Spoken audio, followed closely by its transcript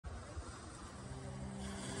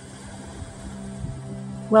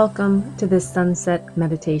Welcome to this sunset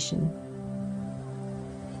meditation.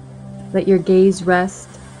 Let your gaze rest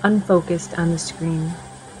unfocused on the screen.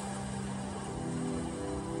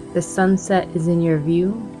 The sunset is in your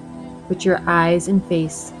view, but your eyes and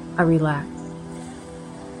face are relaxed.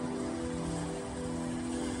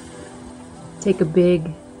 Take a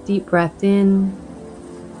big, deep breath in.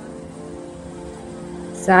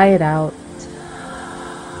 Sigh it out.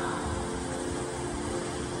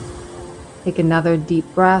 Take another deep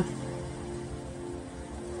breath.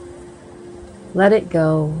 Let it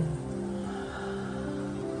go.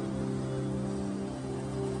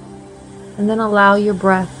 And then allow your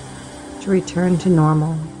breath to return to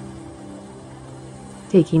normal.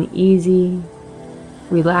 Taking easy,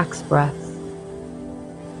 relaxed breaths.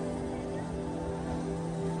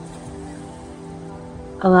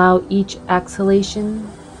 Allow each exhalation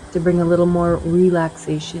to bring a little more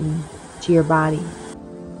relaxation to your body.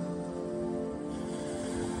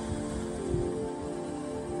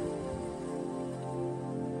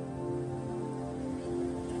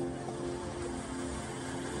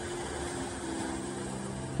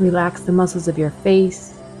 Relax the muscles of your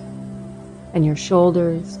face and your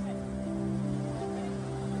shoulders.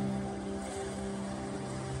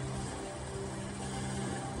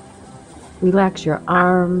 Relax your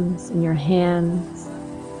arms and your hands.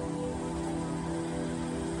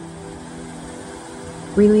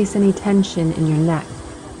 Release any tension in your neck.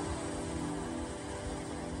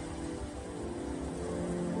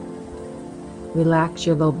 Relax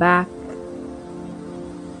your low back.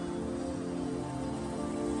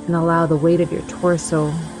 And allow the weight of your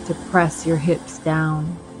torso to press your hips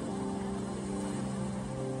down.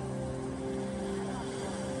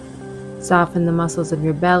 Soften the muscles of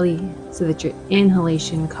your belly so that your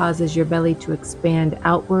inhalation causes your belly to expand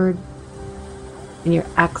outward, and your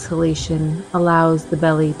exhalation allows the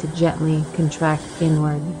belly to gently contract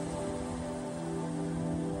inward.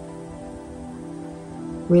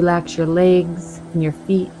 Relax your legs and your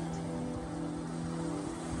feet.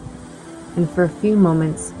 And for a few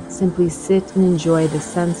moments, simply sit and enjoy the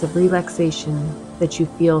sense of relaxation that you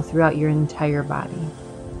feel throughout your entire body.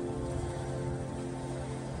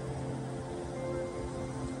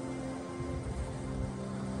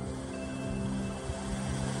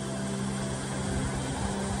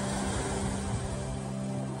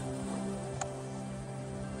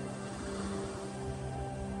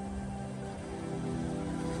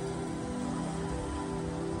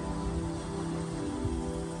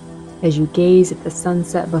 As you gaze at the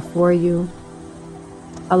sunset before you,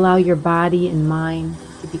 allow your body and mind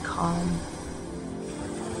to be calm.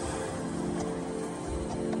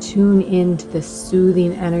 Tune into the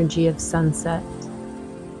soothing energy of sunset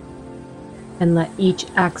and let each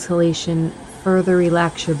exhalation further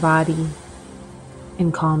relax your body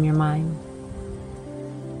and calm your mind.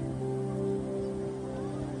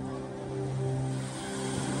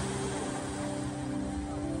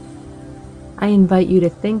 I invite you to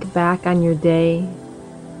think back on your day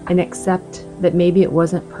and accept that maybe it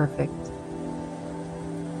wasn't perfect.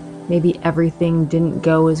 Maybe everything didn't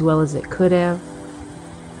go as well as it could have,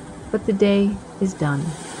 but the day is done.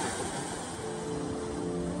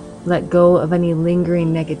 Let go of any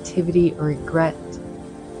lingering negativity or regret.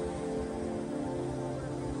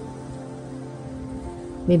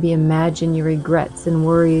 Maybe imagine your regrets and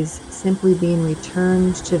worries simply being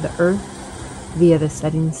returned to the earth via the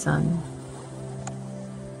setting sun.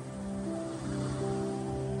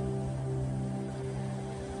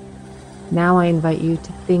 Now I invite you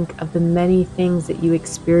to think of the many things that you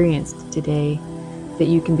experienced today that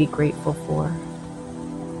you can be grateful for.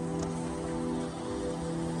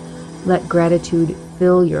 Let gratitude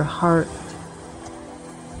fill your heart.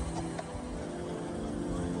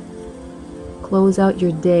 Close out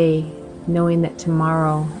your day knowing that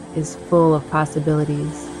tomorrow is full of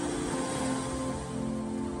possibilities.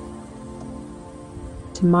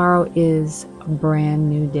 Tomorrow is a brand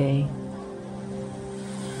new day.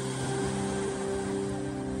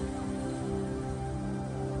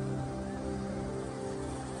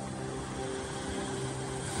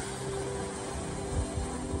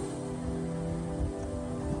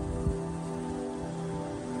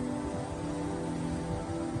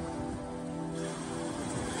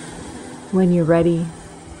 When you're ready,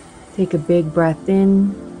 take a big breath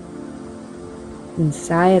in and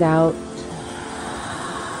sigh it out.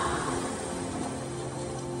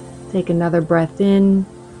 Take another breath in,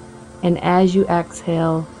 and as you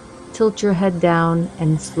exhale, tilt your head down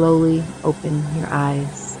and slowly open your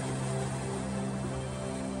eyes.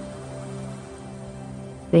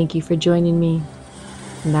 Thank you for joining me.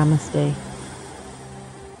 Namaste.